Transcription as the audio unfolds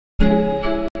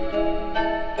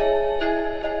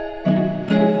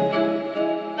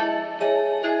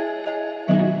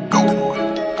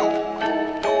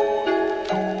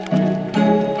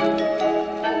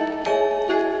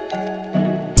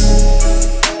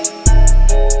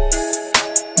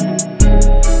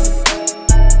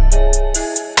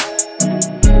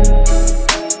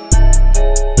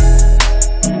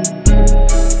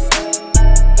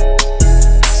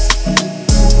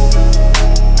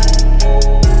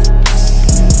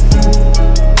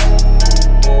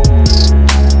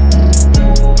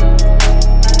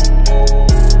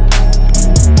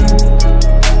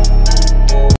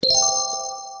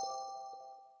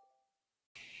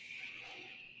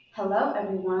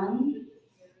everyone.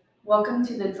 Welcome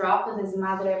to the Drop of This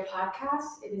Madre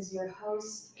podcast. It is your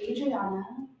host, Adriana,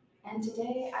 and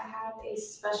today I have a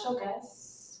special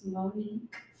guest,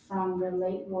 Monique from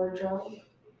Relate Wardrobe.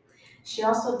 She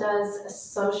also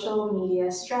does social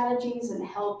media strategies and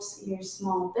helps your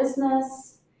small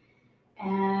business.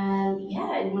 And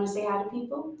yeah, you want to say hi to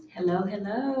people?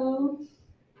 Hello.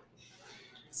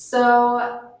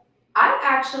 So,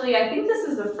 I think this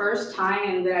is the first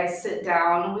time that I sit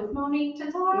down with Monique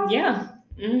to talk. Yeah.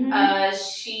 Mm-hmm.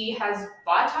 She has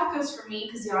bought tacos for me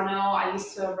because y'all know I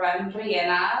used to run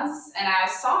rellenas, and I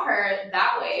saw her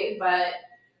that way, but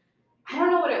I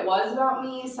don't know what it was about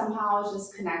me. Somehow I was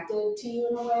just connected to you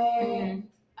in a way.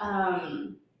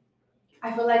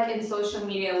 I feel like in social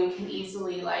media we can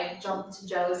easily jump into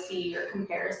jealousy or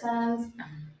comparisons.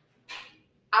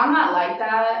 I'm not like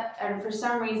that, and for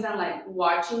some reason,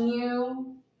 watching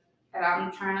you, and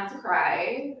I'm trying not to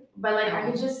cry, but I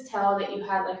could just tell that you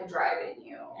had a drive in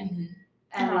you,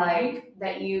 and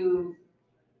that you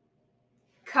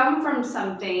come from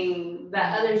something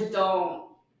that others don't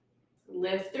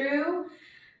live through,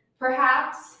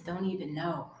 perhaps. Don't even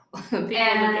know. People look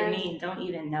at me and don't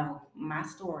even know my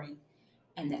story,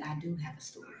 and that I do have a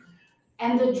story.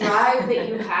 And the drive that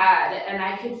you had, and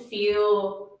I could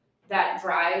feel that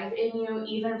drive in you,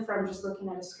 even from just looking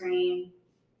at a screen.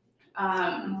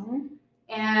 And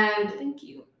thank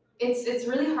you. It's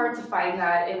really hard to find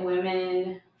that in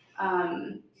women,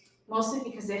 mostly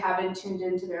because they haven't tuned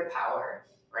into their power,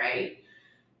 right?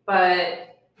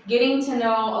 But getting to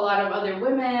know a lot of other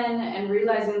women and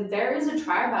realizing there is a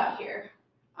tribe out here.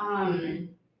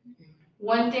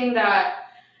 One thing that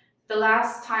the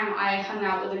last time I hung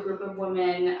out with a group of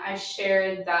women, I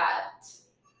shared that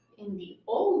in the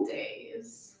old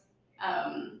days,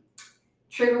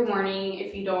 trigger warning,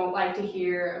 if you don't like to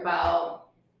hear about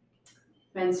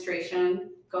menstruation,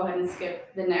 go ahead and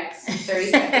skip the next 30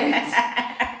 seconds.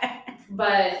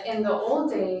 But in the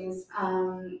old days,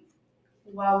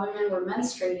 while women were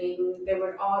menstruating, they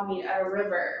would all meet at a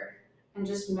river and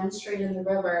just menstruate in the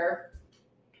river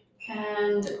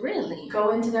and really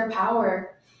go into their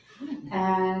power.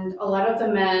 And a lot of the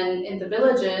men in the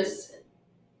villages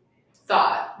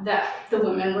thought that the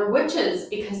women were witches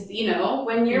because,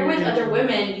 when you're with other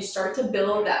women, you start to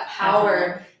build that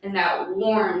power and that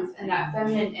warmth, and that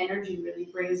feminine energy really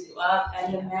brings you up,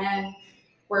 and the men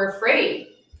were afraid.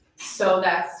 So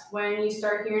that's when you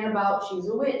start hearing about she's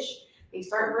a witch. They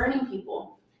start burning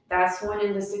people. That's when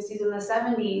in the 60s and the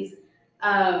 70s,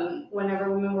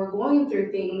 whenever women were going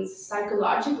through things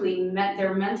psychologically,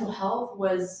 their mental health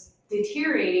was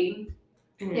deteriorating,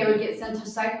 they would get sent to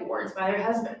psych wards by their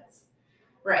husbands,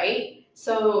 right?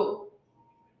 So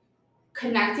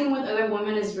connecting with other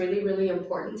women is really, really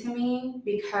important to me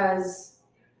because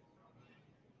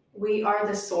we are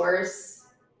the source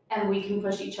and we can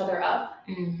push each other up.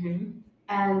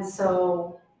 And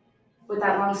so with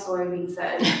that long story being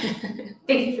said,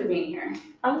 thank you for being here.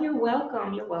 Oh, you're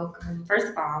welcome. You're welcome. First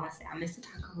of all, I want to say I miss the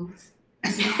tacos.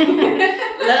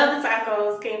 Love the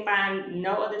tacos. Can't find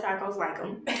no other tacos like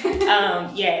them.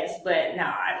 Yes, but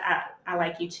no, I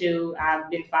like you too. I've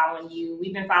been following you.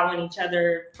 We've been following each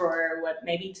other for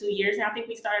maybe 2 years now. I think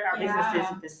we started our businesses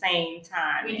at the same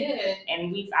time. We did.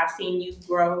 And I've seen you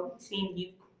grow,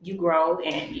 you grow,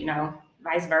 and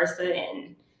vice versa.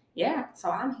 And yeah, so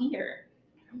I'm here.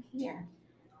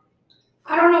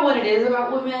 I don't know what it is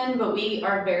about women, but we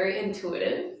are very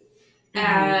intuitive.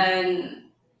 And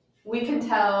we can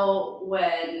tell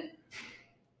when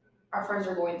our friends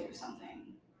are going through something.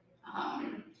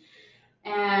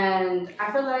 And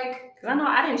I feel like... Because I know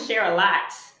I didn't share a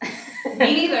lot.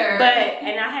 Me neither.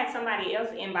 And I had somebody else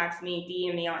inbox me,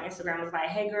 DM me on Instagram, was like,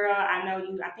 hey girl, I know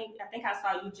you, I think I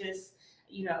saw you just,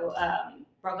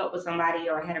 broke up with somebody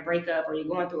or had a breakup or you're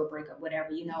going through a breakup, whatever,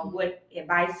 what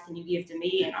advice can you give to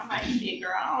me? And I'm like, shit,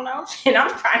 girl, I don't know. And I'm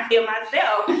trying to heal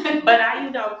myself. But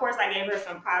of course, I gave her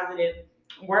some positive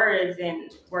words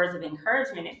and words of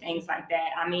encouragement and things like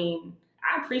that. I mean,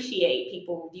 I appreciate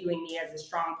people viewing me as a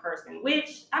strong person,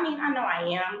 which, I know I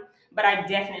am, but I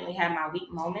definitely have my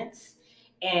weak moments.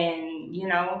 And, you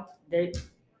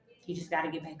just got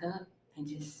to get back up and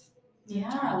just...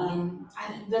 Yeah.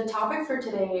 The topic for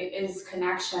today is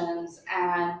connections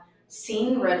and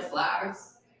seeing red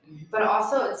flags, but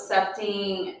also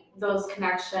accepting those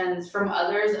connections from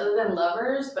others other than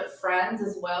lovers, but friends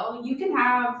as well. You can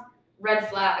have red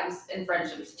flags in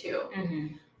friendships too.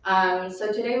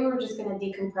 So today we were just going to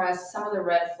decompress some of the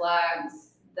red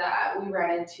flags that we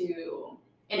ran into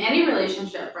in any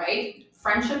relationship, right?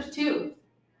 Friendships too.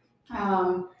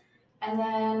 And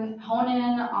then hone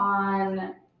in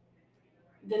on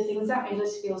the things that made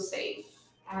us feel safe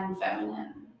and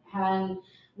feminine. and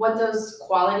what those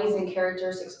qualities and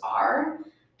characteristics are.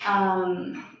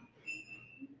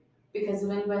 Because if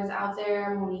anybody's out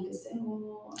there, Monique is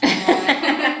single.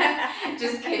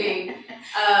 Just kidding.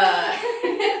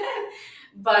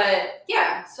 But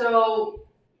yeah, so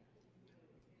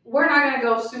we're not going to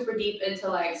go super deep into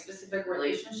like specific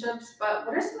relationships, but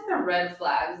what are some of the red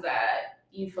flags that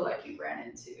you feel like you ran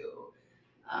into?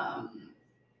 Oh,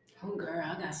 girl,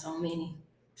 I got so many,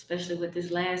 especially with this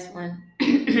last one.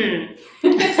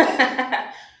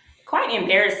 Quite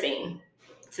embarrassing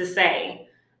to say.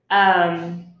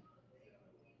 I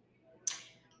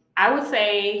would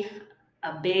say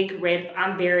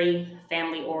I'm very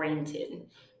family oriented.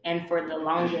 And for the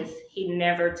longest, he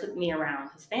never took me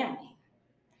around his family.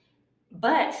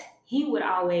 But he would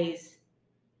always,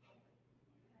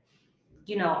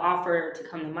 offer to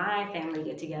come to my family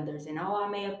get-togethers, and I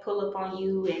may have pull up on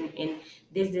you and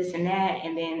this and that,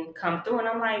 and then come through, and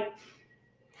I'm like,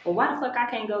 well, why the fuck I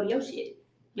can't go to your shit,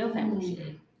 your family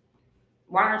shit?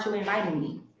 Why aren't you inviting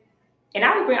me? And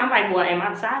I would agree. I'm like, well, am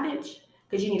I the side bitch?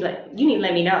 Because you need to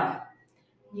let me know.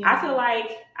 Yeah. I feel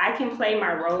like I can play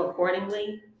my role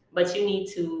accordingly, but you need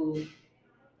to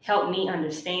help me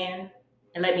understand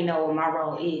and let me know what my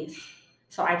role is,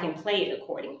 so I can play it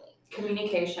accordingly.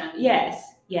 Communication.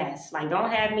 Yes. Like,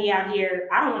 don't have me out here.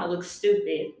 I don't want to look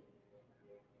stupid.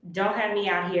 Don't have me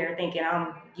out here thinking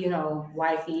I'm,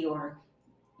 wifey or,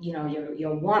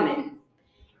 your woman,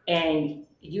 and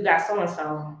you got so and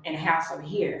so in the house over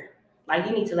here. Like,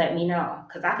 you need to let me know,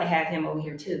 because I could have him over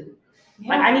here too. Yeah.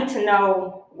 Like, I need to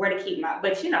know where to keep but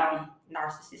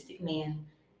narcissistic men,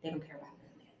 they don't care about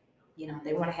that.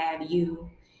 They want to have you.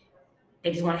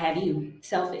 They just want to have you.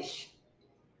 Selfish.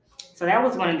 So that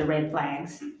was one of the red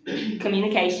flags.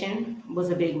 Communication was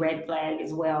a big red flag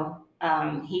as well.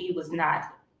 He was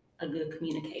not a good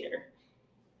communicator.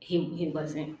 He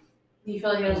wasn't. Do you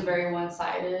feel like it was very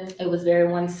one-sided? It was very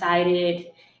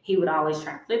one-sided. He would always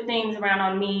try to flip things around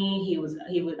on me. He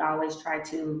would always try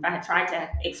to, if I tried to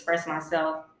express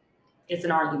myself, it's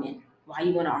an argument. Why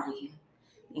you want to argue?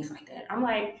 Things like that. I'm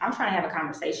like, I'm trying to have a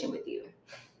conversation with you.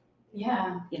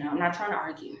 Yeah. I'm not trying to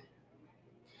argue.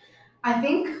 I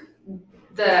think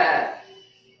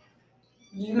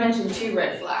you mentioned 2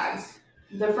 red flags.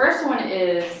 The first one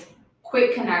is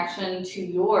quick connection to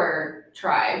your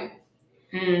tribe.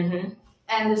 Mm-hmm.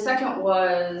 And the second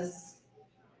was,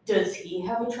 does he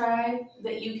have a tribe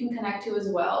that you can connect to as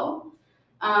well?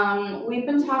 We've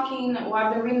been talking,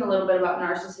 I've been reading a little bit about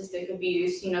narcissistic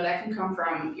abuse. That can come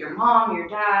from your mom, your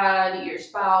dad, your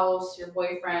spouse, your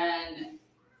boyfriend,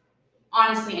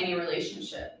 honestly, any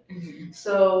relationship. Mm-hmm.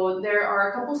 So there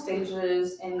are a couple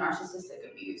stages in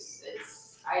narcissistic abuse.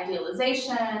 It's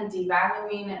idealization,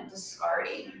 devaluing, and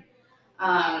discarding.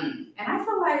 And I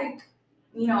feel like,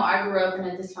 I grew up in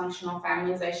a dysfunctional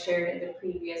family, as I shared in the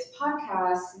previous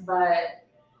podcast, but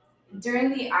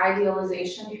during the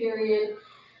idealization period,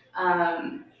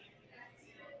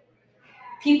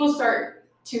 people start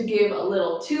to give a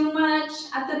little too much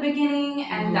at the beginning,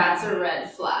 and mm-hmm. that's a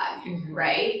red flag, mm-hmm.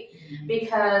 right? Mm-hmm.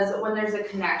 Because when there's a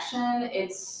connection,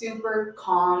 it's super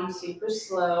calm, super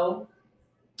slow.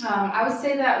 I would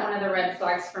say that one of the red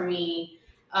flags for me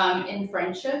in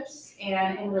friendships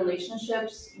and in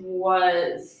relationships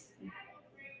was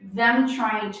them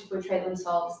trying to portray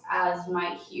themselves as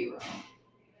my hero.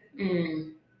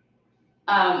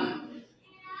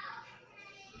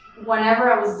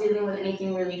 Whenever I was dealing with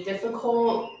anything really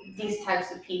difficult, these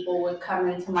types of people would come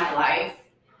into my life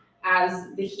as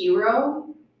the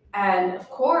hero. And of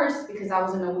course, because I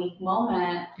was in a weak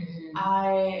moment, mm-hmm.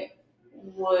 I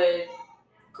would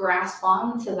grasp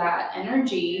onto that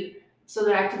energy so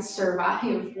that I could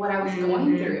survive what I was mm-hmm.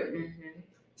 going through. Mm-hmm.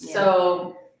 Yeah.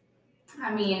 So,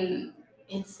 I mean,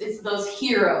 it's those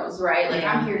heroes, right? Like,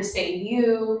 yeah. I'm here to save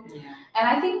you. Yeah. And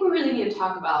I think we really need to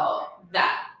talk about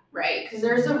that, right? Because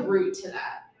there's a root to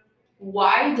that.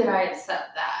 Why did I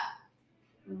accept that?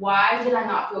 Why did I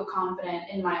not feel confident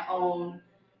in my own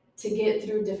to get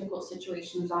through difficult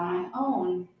situations on my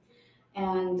own?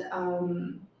 And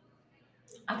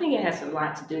I think it has a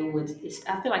lot to do with,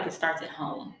 I feel like it starts at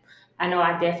home. I know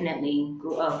I definitely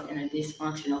grew up in a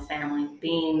dysfunctional family,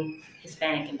 being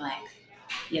Hispanic and Black.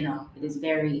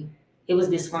 It was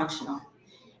dysfunctional.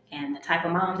 And the type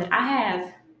of mom that I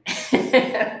have,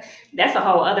 that's a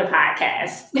whole other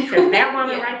podcast. Because that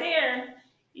woman yeah. right there,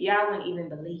 y'all wouldn't even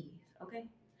believe, okay?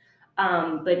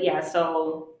 But yeah,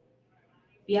 so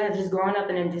just growing up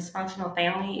in a dysfunctional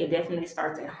family, it definitely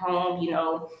starts at home.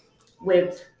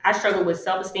 I struggle with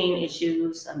self-esteem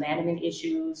issues, abandonment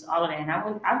issues, all of that. And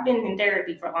I've been in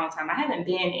therapy for a long time. I haven't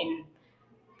been in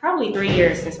probably 3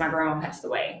 years since my grandma passed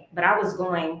away, but I was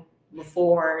going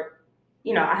before,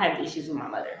 I had issues with my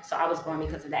mother, so I was going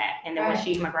because of that. And then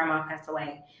when my grandma passed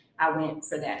away, I went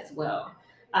for that as well.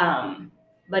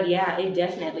 But yeah, it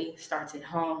definitely starts at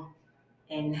home,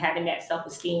 and having that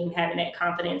self-esteem, having that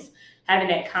confidence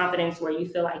where you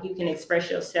feel like you can express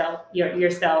yourself,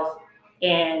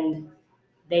 and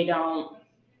they don't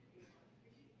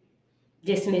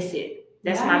dismiss it.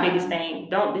 That's my biggest thing.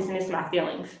 Don't dismiss my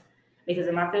feelings, because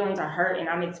if my feelings are hurt and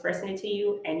I'm expressing it to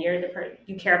you, and you're the person,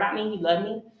 you care about me, you love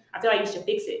me, I feel like you should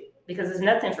fix it, because there's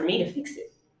nothing for me to fix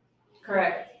it.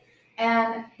 Correct.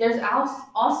 And there's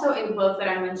also a book that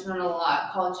I mention a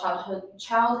lot called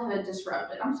Childhood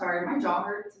Disrupted. I'm sorry, my jaw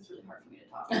hurts. It's really hard for me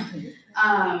to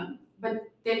talk. But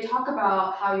they talk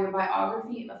about how your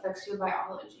biography affects your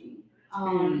biology.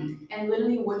 And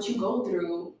literally what you go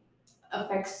through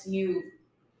affects you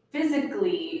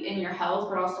physically in your health,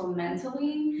 but also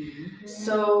mentally.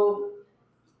 So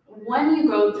when you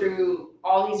go through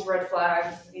all these red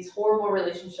flags, these horrible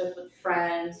relationships with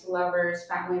friends, lovers,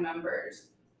 family members,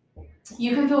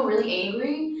 you can feel really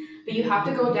angry, but you have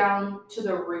to go down to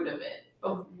the root of it,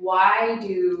 of why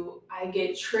do I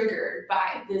get triggered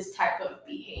by this type of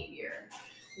behavior?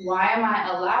 Why am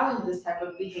I allowing this type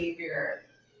of behavior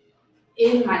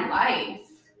in my life?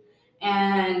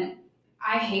 And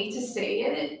I hate to say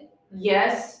it,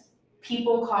 yes,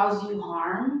 people cause you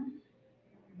harm,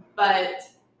 but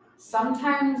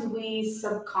sometimes we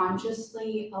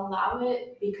subconsciously allow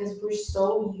it because we're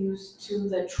so used to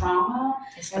the trauma.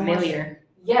 It's familiar.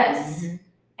 Yes.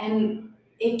 And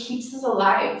it keeps us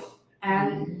alive.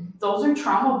 And those are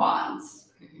trauma bonds.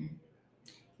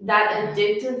 That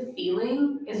addictive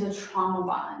feeling is a trauma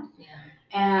bond. Yeah.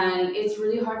 And it's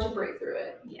really hard to break through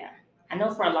it. Yeah. I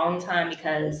know for a long time,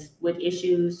 because with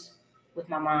issues with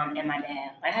my mom and my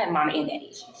dad, I had mom and dad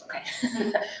issues, okay?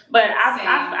 But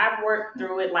I've worked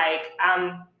through it. Like,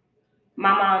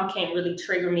 my mom can't really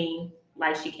trigger me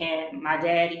like she can. My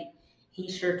daddy, he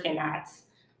sure cannot.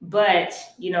 But,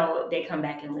 they come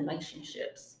back in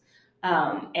relationships.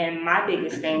 And my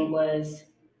biggest thing was,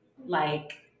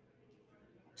 like,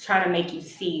 trying to make you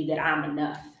see that I'm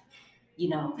enough.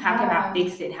 How can I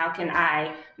fix it? How can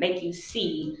I make you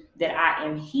see that I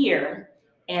am here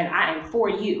and I am for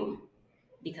you?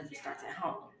 Because it starts at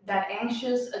home. That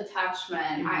anxious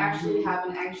attachment. I actually have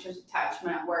an anxious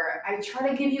attachment where I try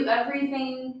to give you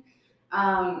everything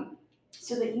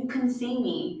so that you can see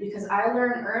me, because I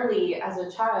learned early as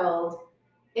a child,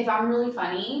 if I'm really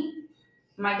funny,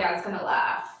 my dad's gonna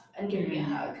laugh and give me a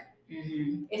hug.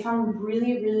 If I'm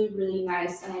really, really, really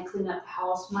nice and I clean up the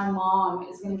house, my mom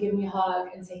is gonna give me a hug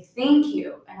and say thank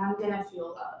you, and I'm gonna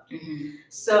feel loved.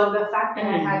 So the fact that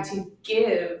I had to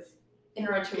give in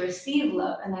order to receive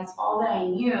love, and that's all that I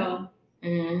knew,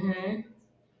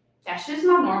 that's just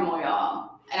not normal,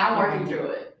 y'all. And I'm working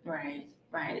through it. Right.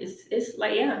 It's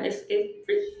like,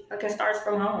 it starts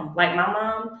from home. Like, my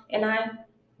mom and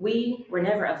we were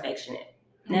never affectionate.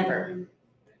 Never.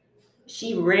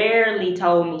 She rarely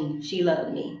told me she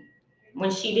loved me.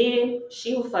 When she did,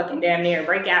 she would fucking damn near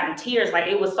break out in tears. Like,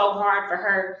 it was so hard for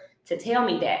her to tell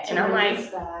me that. And I'm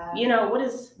like,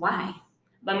 why?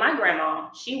 But my grandma,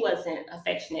 she wasn't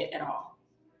affectionate at all.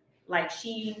 Like,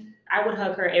 I would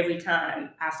hug her every time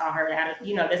I saw her.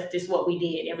 That's just what we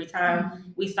did. Every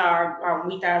time we saw our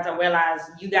weekends, I realized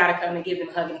you got to come and give them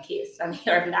a hug and a kiss. I mean,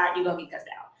 or if not, you're going to get cussed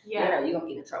out. Yeah. You're going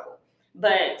to get in trouble.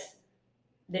 But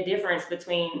the difference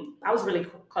between, I was really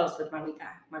close with my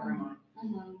grandma.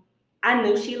 I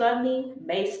knew she loved me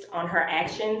based on her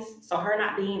actions. So her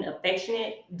not being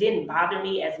affectionate didn't bother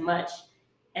me as much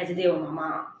as it did with my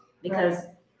mom. Because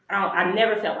I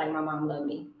never felt like my mom loved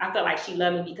me. I felt like she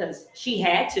loved me because she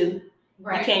had to.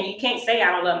 Right. You can't say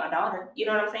I don't love my daughter. You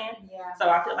know what I'm saying? Yeah. So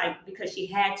I feel like because she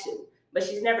had to. But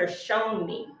she's never shown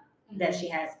me that she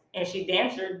has. And she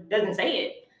damn sure doesn't say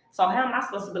it. So how am I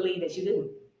supposed to believe that you do?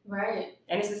 Right.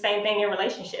 And it's the same thing in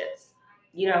relationships.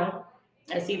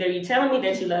 It's either you telling me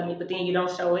that you love me, but then you don't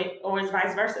show it, or it's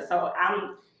vice versa. So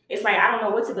it's like, I don't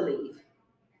know what to believe.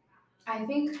 I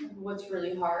think what's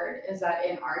really hard is that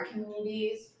in our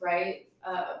communities, right,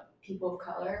 people of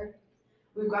color,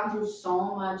 we've gone through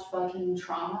so much fucking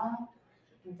trauma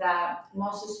that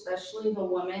most especially the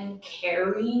women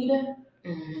carried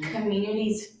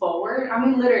communities forward. I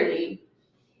mean, literally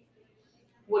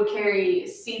would carry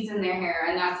seeds in their hair,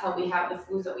 and that's how we have the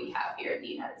foods that we have here in the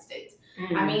United States.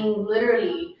 I mean,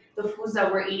 literally, the foods that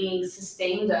we're eating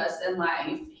sustained us in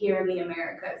life here in the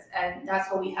Americas, and that's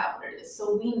how we have what it is.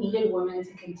 So we needed women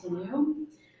to continue,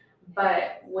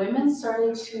 but women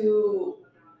started to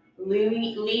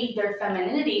leave their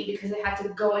femininity because they had to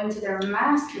go into their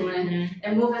masculine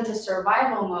and move into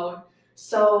survival mode.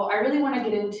 So I really want to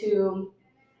get into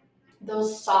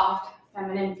those soft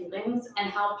feminine feelings and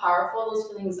how powerful those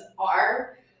feelings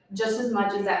are just as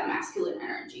much as that masculine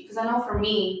energy. Because I know for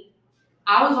me,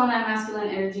 I was on that masculine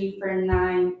energy for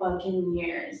 9 fucking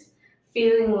years,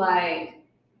 feeling like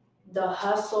the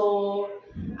hustle,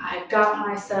 I got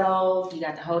myself. You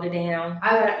got to hold it down.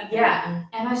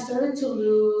 And I started to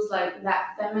lose like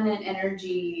that feminine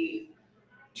energy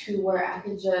to where I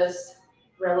could just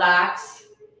relax,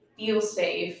 feel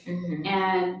safe,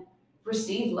 and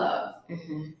receive love.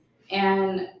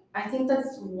 And I think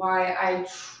that's why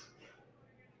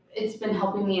it's been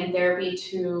helping me in therapy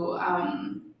to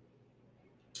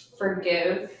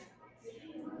forgive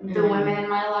the women in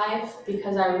my life,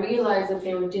 because I realized that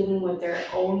they were dealing with their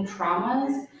own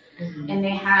traumas, and they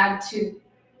had to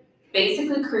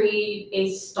basically create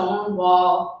a stone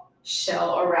wall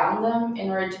shell around them in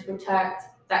order to protect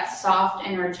that soft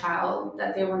inner child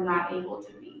that they were not able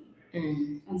to be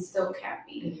and still can't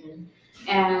be.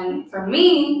 And for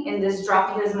me, in this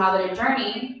drop this madre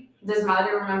journey, this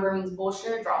madre, remember, means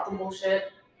bullshit, drop the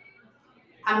bullshit.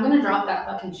 I'm gonna drop that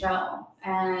fucking shell,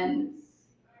 and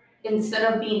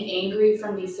instead of being angry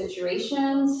from these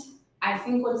situations, I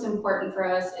think what's important for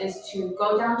us is to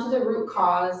go down to the root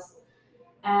cause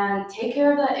and take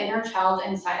care of that inner child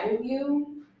inside of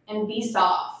you and be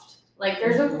soft. Like,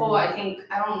 there's a quote, I think,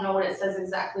 I don't know what it says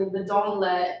exactly, but don't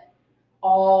let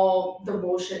all the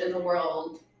bullshit in the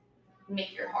world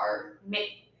make your heart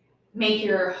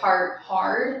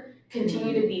hard.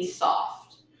 Continue to be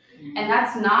soft. And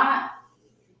that's not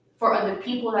for other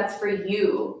people, that's for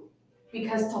you.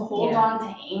 Because to hold on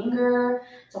to anger,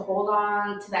 to hold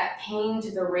on to that pain, to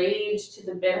the rage, to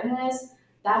the bitterness,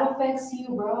 that affects you,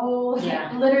 bro.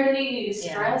 Literally,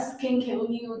 stress can kill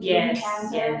you, give you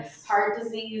cancer, heart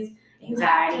disease. You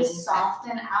have to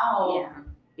soften out.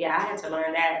 Yeah, I had to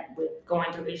learn that with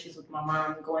going through issues with my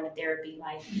mom, going to therapy.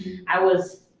 Like, I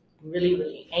was really,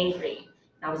 really angry.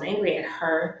 I was angry at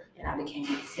her, and I became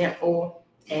resentful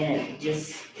and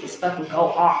just fucking go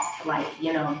off. Like,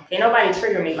 can't nobody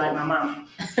trigger me like my mom.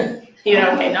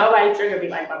 Can't nobody trigger me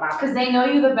like my mom. Because they know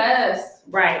you the best.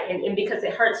 Right, and because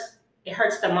it hurts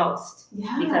the most.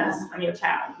 Yeah. Because I'm your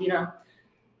child,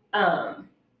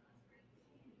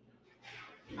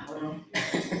 Hold on.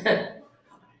 It's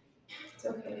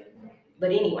okay.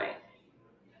 But anyway,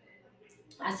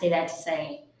 I say that to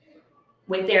say,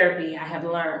 with therapy, I have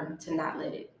learned to not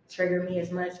let it trigger me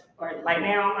as much. Or like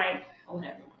now, I'm like,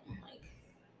 whatever.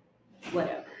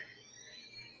 Whatever.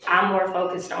 I'm more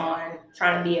focused on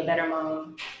trying to be a better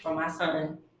mom for my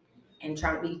son and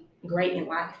trying to be great in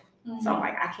life. So I'm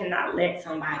like, I cannot let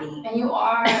somebody. And you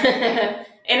are.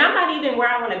 And I'm not even where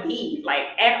I want to be, like,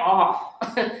 at all.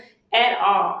 At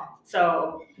all.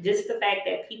 So just the fact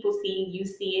that people you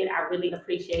see it, I really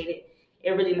appreciate it.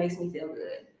 It really makes me feel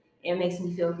good. It makes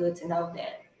me feel good to know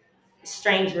that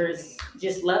strangers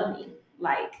just love me.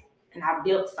 Like, and I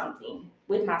built something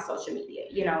with my social media,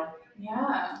 Yeah.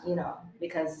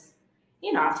 Because,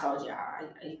 I've told y'all,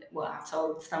 I've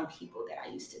told some people that I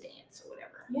used to dance or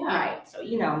whatever. Yeah. Right. So,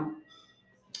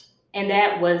 and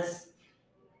that was,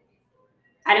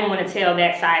 I didn't want to tell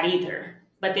that side either.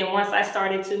 But then once I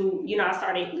started to, I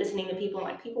started listening to people,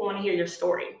 like, people want to hear your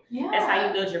story. Yeah. That's how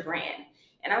you build your brand.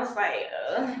 And I was like,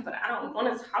 but I don't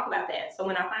want to talk about that. So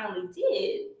when I finally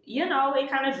did, it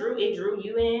kind of drew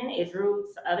you in, it drew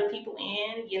other people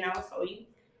in, so you.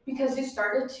 Because you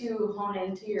started to hone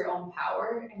into your own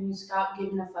power and you stopped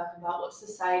giving a fuck about what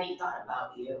society thought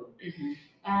about you.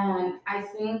 And I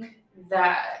think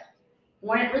that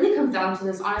when it really comes down to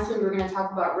this, honestly, we're going to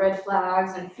talk about red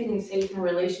flags and feeling safe in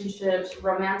relationships,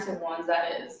 romantic ones,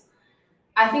 that is.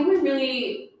 I think we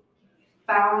really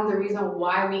found the reason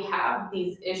why we have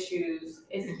these issues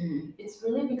is it's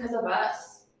really because of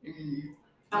us. And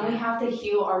we have to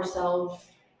heal ourselves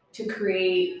to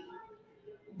create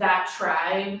that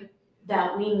tribe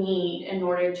that we need in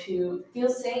order to feel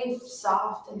safe,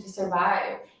 soft, and to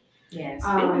survive. Yes,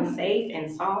 feeling safe and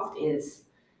soft is,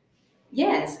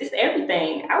 it's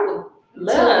everything. I would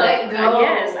love to let go.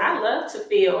 Yes, I love to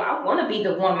feel. I want to be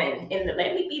the woman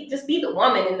let me be the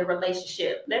woman in the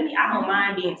relationship. I don't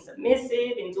mind being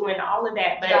submissive and doing all of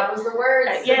that. But that was the word.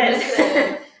 Yes,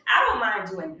 I don't mind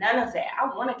doing none of that. I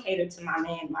want to cater to my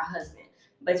man, my husband.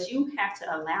 But you have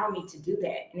to allow me to do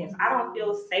that. And if I don't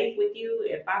feel safe with you,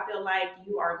 if I feel like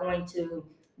you are going to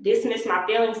dismiss my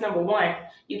feelings, number one,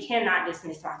 you cannot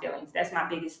dismiss my feelings. That's my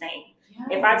biggest thing. Yeah.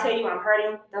 If I tell you I'm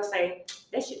hurting, they'll say,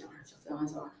 that shit don't hurt your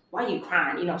feelings, or why are you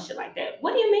crying? Shit like that.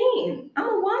 What do you mean? I'm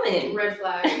a woman. Red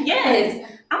flag. Yes,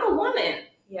 I'm a woman.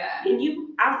 Yeah. And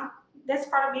that's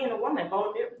part of being a woman,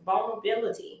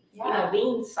 vulnerability. Yeah.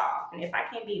 Being soft. And if I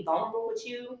can't be vulnerable with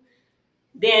you,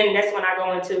 then that's when I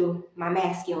go into my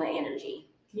masculine energy.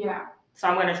 Yeah. So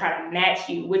I'm going to try to match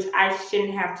you, which I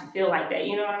shouldn't have to feel like that.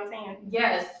 You know what I'm saying?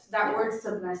 Yes, that word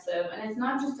submissive. And it's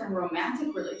not just in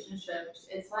romantic relationships.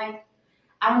 It's like,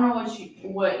 I don't know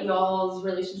what y'all's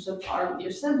relationships are with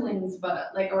your siblings,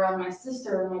 but like around my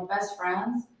sister and my best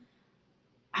friends,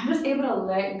 I'm just able to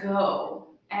let go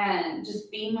and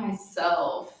just be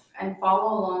myself and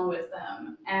follow along with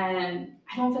them. And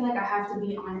I don't feel like I have to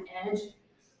be on edge,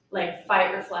 like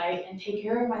fight or flight, and take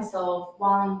care of myself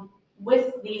while I'm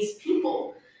with these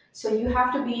people. So you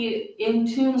have to be in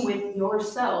tune with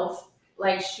yourself,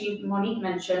 like Monique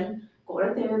mentioned, go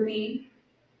to therapy,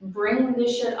 bring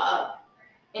this shit up,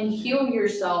 and heal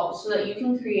yourself so that you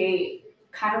can create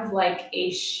kind of like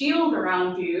a shield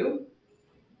around you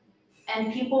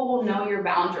and people will know your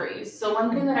boundaries. So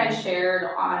one thing that I shared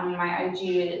on my IG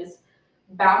is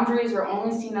boundaries are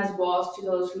only seen as walls to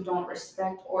those who don't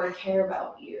respect or care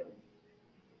about you.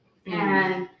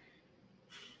 And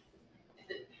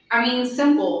I mean,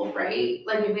 simple, right?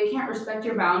 Like if they can't respect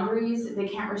your boundaries, if they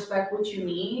can't respect what you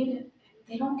need,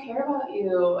 they don't care about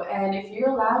you. And if you're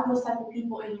allowing those type of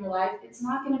people in your life, it's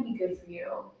not going to be good for you.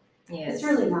 Yes. It's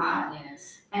really not.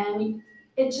 Yes. And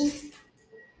it just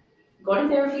go to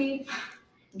therapy,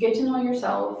 get to know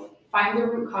yourself, find the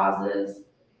root causes,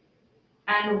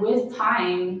 and with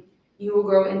time, you will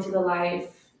grow into the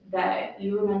life that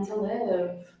you were meant to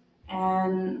live.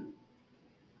 And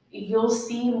you'll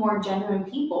see more genuine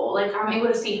people. Like I'm able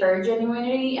to see her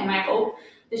genuinity, and I hope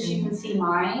that she can see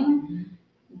mine.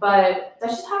 But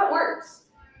that's just how it works.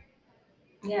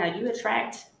 Yeah,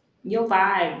 your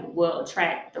vibe will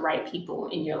attract the right people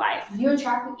in your life. You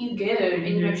attract what you give, and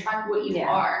you attract what you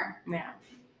are. Yeah.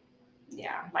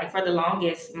 Yeah. Like for the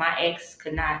longest, my ex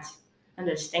could not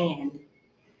understand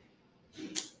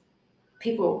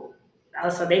people.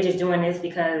 So they just doing this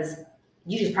because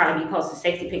you just probably be posting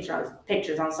sexy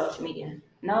pictures on social media.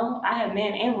 No, I have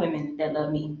men and women that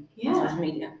love me on social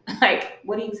media. Like,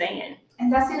 what are you saying?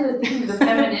 And that's the other thing, the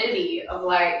femininity of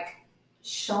like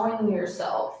showing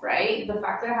yourself, right? The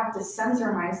fact that I have to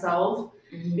censor myself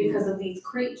because of these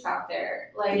creeps out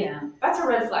there. Like, that's a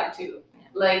red flag too. Yeah.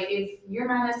 Like, if your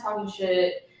man is talking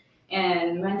shit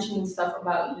and mentioning stuff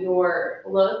about your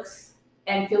looks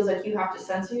and feels like you have to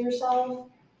censor yourself,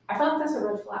 I feel like that's a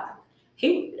red flag.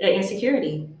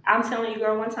 Insecurity. I'm telling you,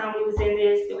 girl, one time we was in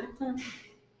this. Do I have time?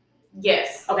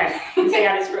 Yes. Okay. Let me say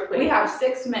all this real quick. We have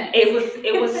 6 minutes.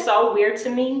 It was so weird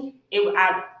to me. It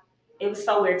was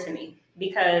so weird to me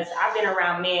because I've been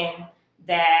around men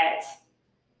that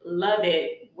love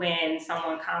it when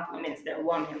someone compliments their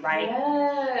woman, right?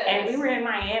 Yes. And we were in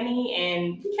Miami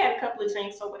and we had a couple of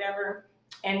drinks or whatever.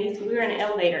 And we were in an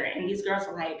elevator and these girls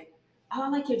were like, "Oh, I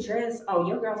like your dress. Oh,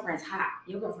 your girlfriend's hot.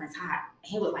 Your girlfriend's hot."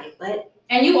 And he was like, "What?"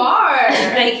 And you are.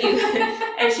 Thank you.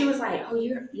 And she was like, "Oh,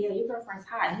 your girlfriend's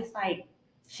hot." And he's like,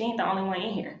 "She ain't the only one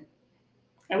in here."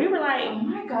 And we were like, "Oh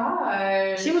my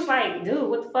gosh." She was like, "Dude,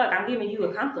 what the fuck? I'm giving you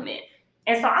a compliment."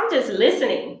 And so I'm just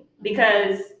listening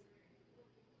because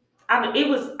it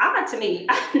was odd to me.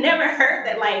 I never heard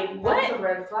that. Like, what? That's a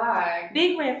red flag.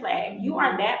 Big red flag. You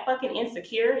are that fucking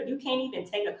insecure. You can't even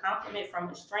take a compliment from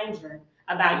a stranger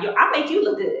about you. I make you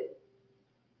look good.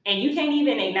 And you can't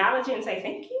even acknowledge it and say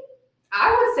thank you.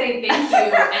 I would say thank you,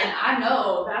 and I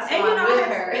know that's why I'm with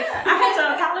her. I had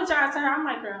to apologize to her. I'm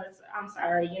like, "Girl, I'm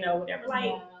sorry, whatever."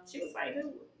 Like, she was like,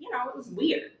 "Dude, it was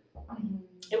weird.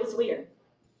 It was weird."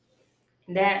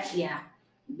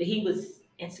 But he was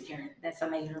insecure. That's a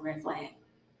major red flag.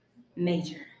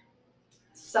 Major.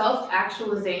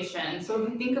 Self-actualization. So if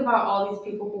you think about all these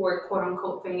people who are quote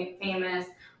unquote famous,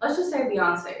 let's just say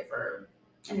Beyonce for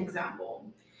an example.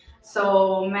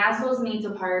 So Maslow's needs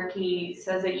of hierarchy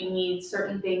says that you need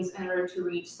certain things in order to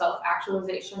reach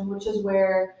self-actualization, which is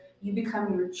where you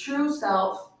become your true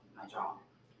self, my job,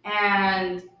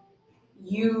 and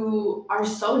you are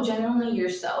so genuinely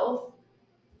yourself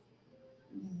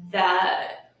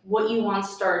that what you want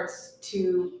starts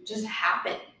to just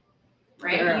happen,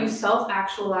 right? Girl. You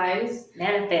self-actualize.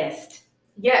 Manifest.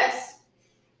 Yes.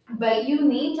 But you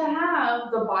need to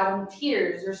have the bottom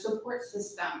tiers, your support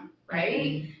system,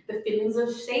 right? The feelings of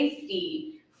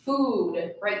safety,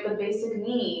 food, right? The basic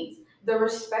needs, the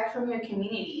respect from your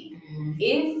community.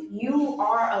 If you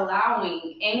are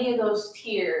allowing any of those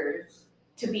tiers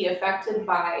to be affected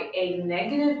by a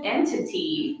negative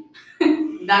entity,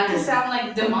 not to sound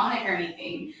like demonic or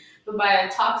anything, but by a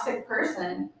toxic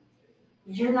person,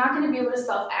 you're not going to be able to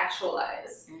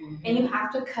self-actualize. And you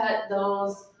have to cut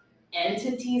those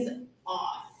entities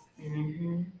off.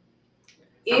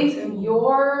 If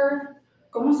your,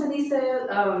 ¿cómo se dice?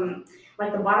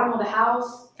 Like the bottom of the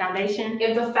house. Foundation.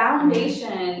 If the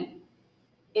foundation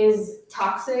is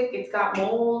toxic, it's got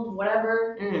mold,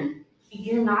 whatever,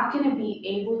 you're not going to be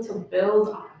able to build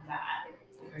on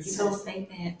that. So say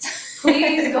that.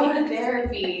 Please go to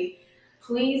therapy.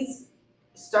 Please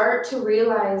start to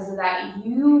realize that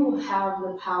you have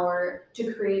the power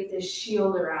to create this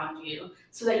shield around you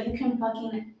so that you can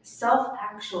fucking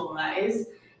self-actualize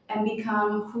and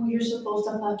become who you're supposed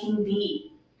to fucking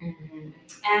be.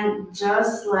 And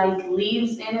just like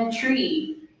leaves in a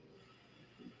tree,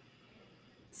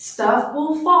 stuff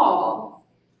will fall,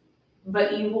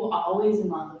 but you will always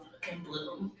motherfucking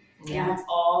bloom. Yeah. And that's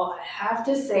all I have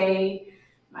to say.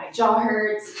 My jaw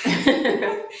hurts.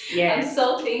 Yes. I'm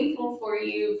so thankful for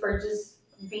you for just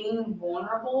being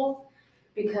vulnerable,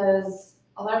 because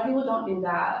a lot of people don't do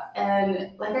that.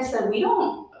 And like I said,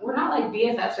 we're not like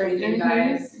BFFs or anything,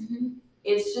 guys.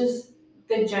 It's just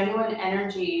the genuine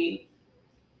energy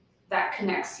that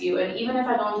connects you. And even if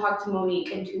I don't talk to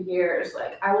Monique in 2 years,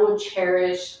 like, I will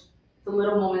cherish the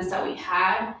little moments that we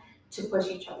had to push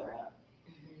each other up.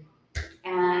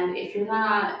 And if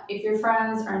your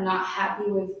friends are not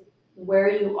happy with where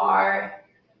you are,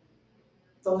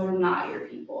 those are not your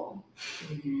people.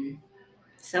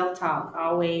 Self-talk,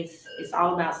 always, it's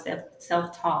all about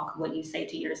self-talk, what you say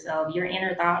to yourself, your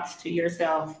inner thoughts to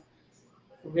yourself,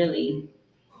 really,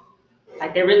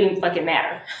 like, they really fucking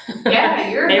matter. Yeah,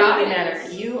 they really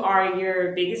matter. You are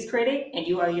your biggest critic and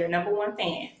you are your number one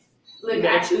fan. Look, you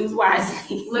better choose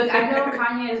wisely. Look, I know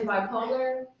Kanye is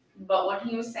bipolar, but when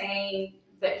he was saying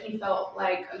that he felt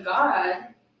like a god,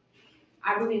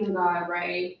 I believe in God,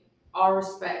 right? All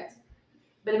respect.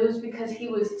 But it was because he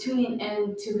was tuning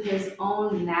into his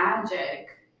own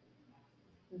magic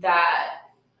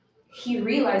that he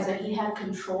realized that he had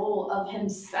control of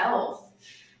himself.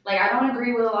 Like, I don't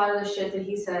agree with a lot of the shit that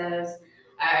he says.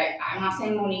 I'm not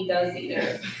saying Monique does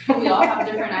either. We all have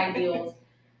different ideals.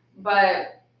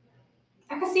 But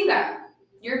I can see that.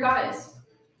 You're a goddess.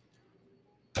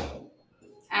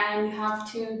 And you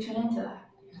have to tune into that.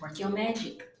 Work your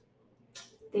magic.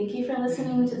 Thank you for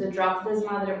listening to the Drop This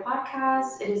Madre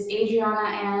podcast. It is Adriana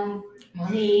and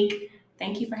Monique.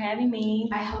 Thank you for having me.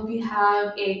 I hope you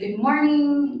have a good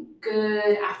morning,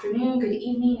 good afternoon, good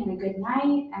evening, and a good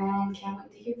night. And can't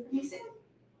wait to hear from you soon.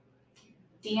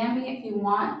 DM me if you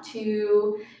want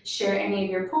to share any of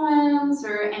your poems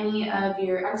or any of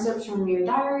your excerpts from your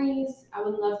diaries. I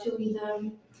would love to read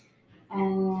them.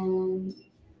 And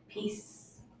peace.